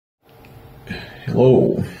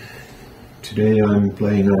Hello! Today I'm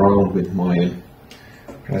playing around with my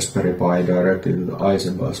Raspberry Pi directly to the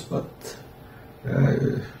ISA bus, but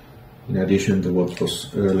in addition to what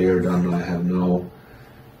was earlier done, I have now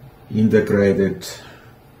integrated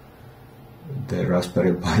the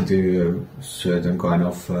Raspberry Pi to a certain kind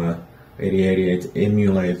of 8088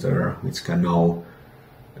 emulator, which can now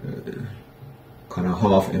kind of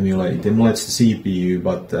half emulate. It emulates the CPU,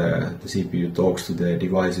 but the CPU talks to the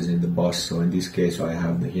devices in the bus. So in this case I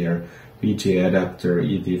have here VGA-adapter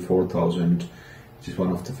ET4000, which is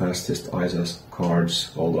one of the fastest ISA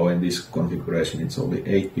cards, although in this configuration it's only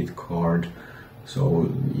 8-bit card,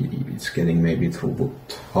 so it's getting maybe throughput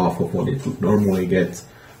half of what it would normally get.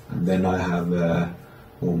 And then I have a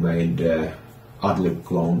homemade AdLib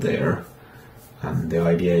clone there, and the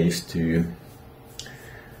idea is to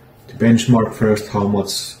benchmark first how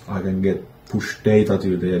much I can get push data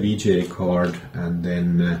to the VGA card, and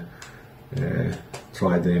then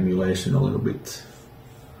try the emulation a little bit.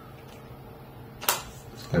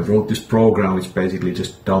 I wrote this program which basically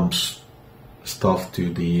just dumps stuff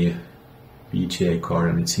to the VGA card,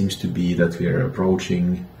 and it seems to be that we are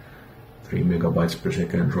approaching 3 megabytes per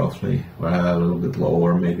second roughly, well, a little bit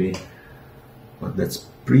lower maybe, but that's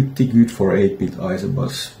pretty good for 8-bit ISA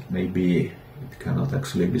bus. Maybe it cannot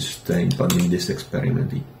actually be sustained, but in this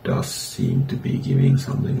experiment it does seem to be giving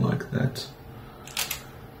something like that.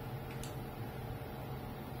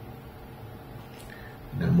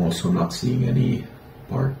 And I'm also not seeing any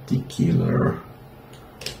particular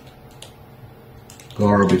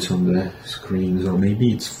garbage on the screen, so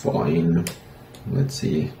maybe it's fine. Let's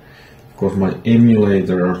see. Of course, my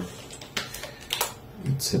emulator,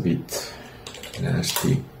 it's a bit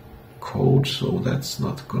nasty code, so that's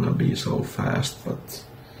not gonna be so fast, but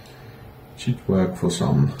it should work for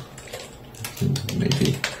some.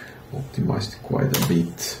 Maybe optimized it quite a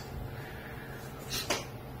bit.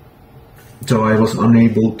 So I was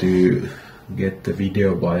unable to get the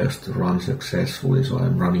video BIOS to run successfully, so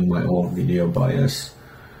I'm running my own video BIOS,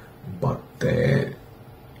 but the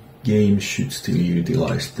game should still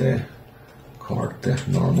utilize the card the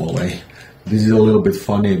normal way. This is a little bit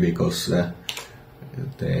funny because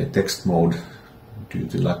the text mode, due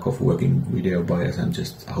to lack of working video BIOS, I'm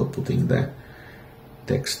just outputting the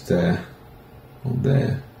text on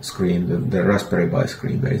the screen, the Raspberry Pi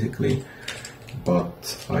screen basically.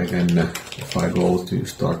 But I can, if I go to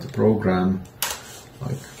start the program,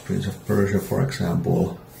 like Prince of Persia for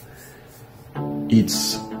example,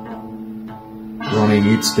 it's running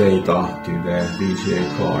its data to the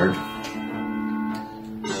VGA card,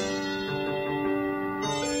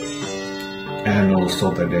 and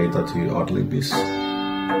also the data to AdLib is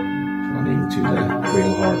running to the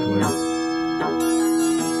real hardware.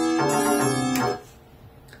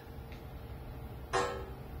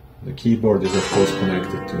 The keyboard is of course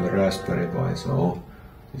connected to the Raspberry Pi, so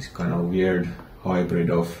this kind of weird hybrid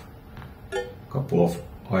of a couple of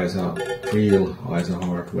real ISA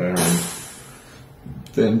hardware and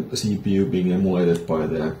then the CPU being emulated by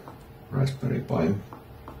the Raspberry Pi,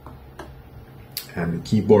 and the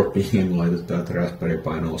keyboard being emulated by the Raspberry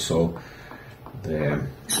Pi, and also the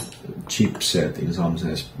chipset. In some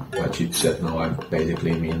sense, by chipset now I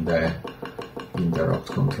basically mean the interrupt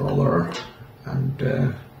controller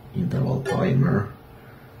and interval timer.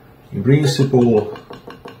 In principle,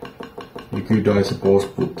 you could, I suppose,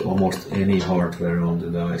 put almost any hardware onto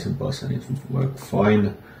the ISA bus and it would work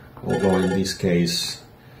fine, although in this case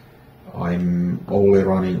I'm only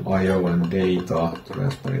running I/O and data to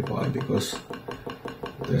Raspberry Pi because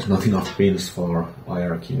there's not enough pins for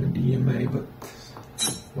IRQ and DMA, but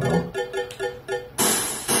well,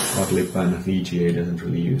 AdLib and VGA doesn't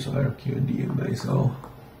really use IRQ and DMA, so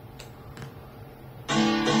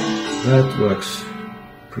that works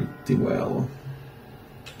pretty well.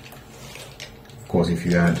 Of course, if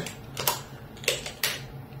you add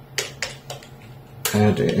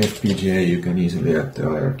a FPGA, you can easily add the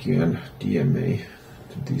IRQ and DMA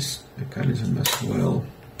to this mechanism as well.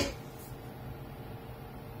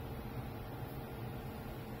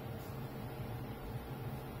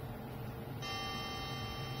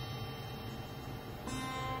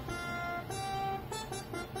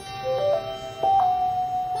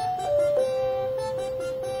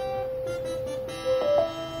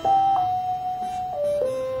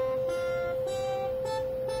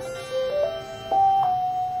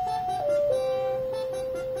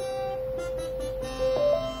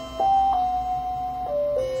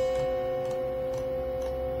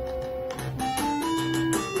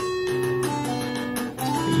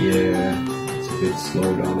 Yeah, it's a bit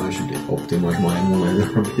slow down. I should optimize my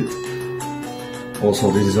emulator a bit. Also,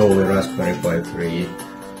 this is only Raspberry Pi 3.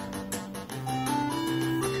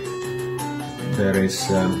 there is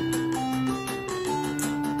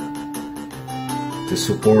the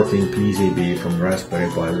supporting PCB from Raspberry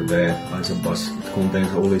Pi to the Isobus. It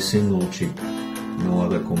contains only single chip, no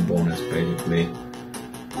other components basically.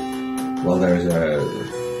 Well, there's a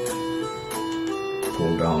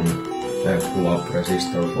pull-up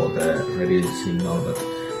resistor for the ready signal, but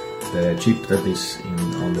the chip that is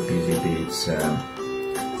on the PCB it's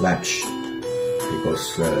latch,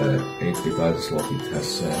 because 8-bit ISOSLOC it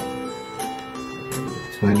has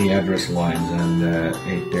 20 address lines and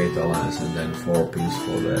 8 data lines and then 4 pins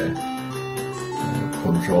for the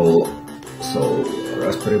control. So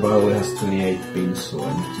Raspberry Pi only has 28 pins, so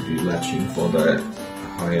I need to do latching for the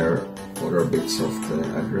higher order bits of the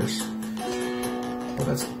address. But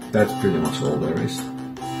that's pretty much all there is.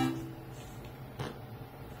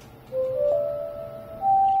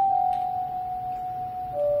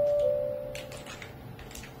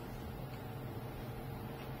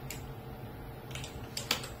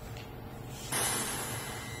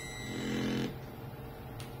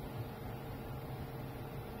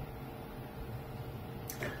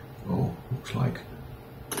 Oh, looks like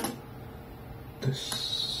there's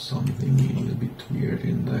something a little bit weird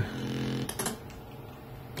in the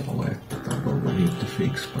palette that I probably need to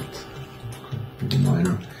fix, but pretty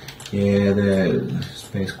minor. Yeah, the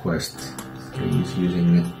Space Quest 3 is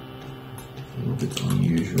using a little bit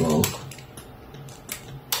unusual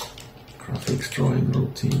graphics drawing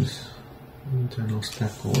routines. Internal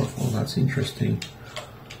stack overflow, that's interesting.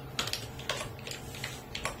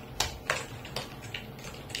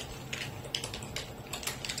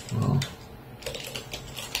 Well,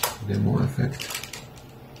 demo effect.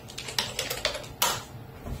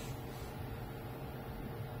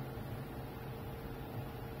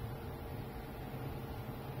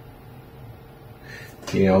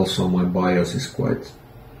 Yeah, also my BIOS is quite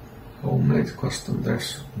homemade, custom.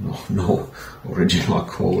 There's no original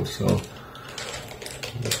code, so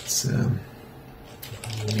it's a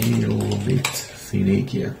little bit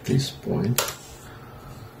finicky at this point.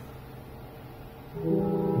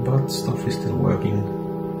 But stuff is still working.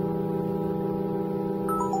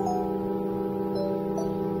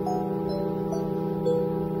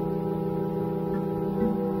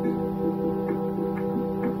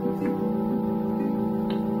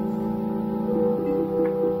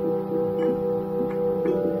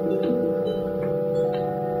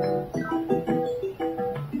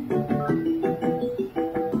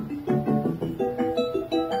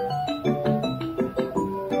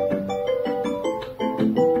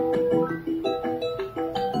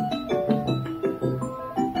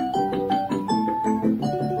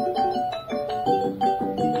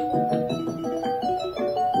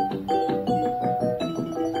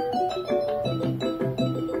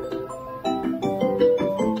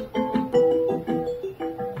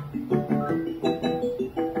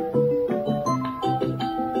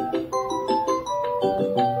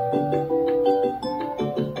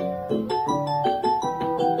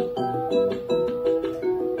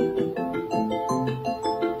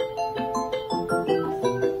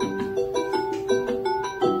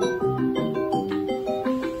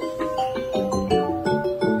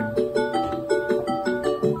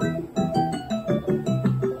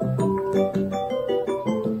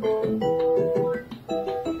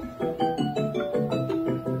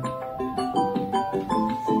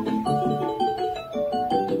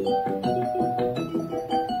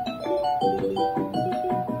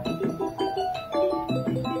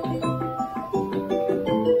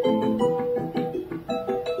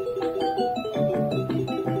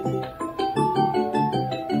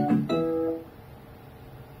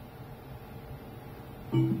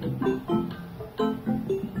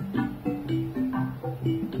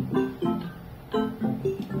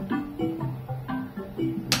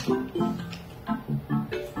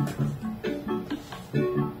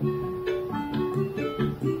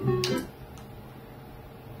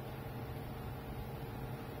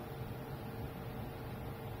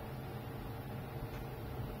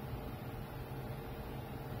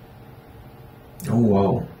 Oh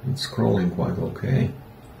wow, it's scrolling quite okay.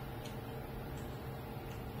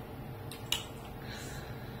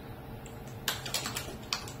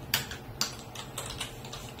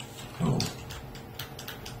 Oh,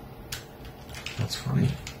 that's funny.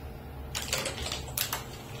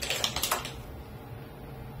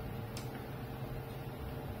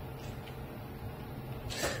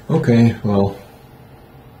 Okay, well,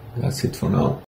 that's it for now.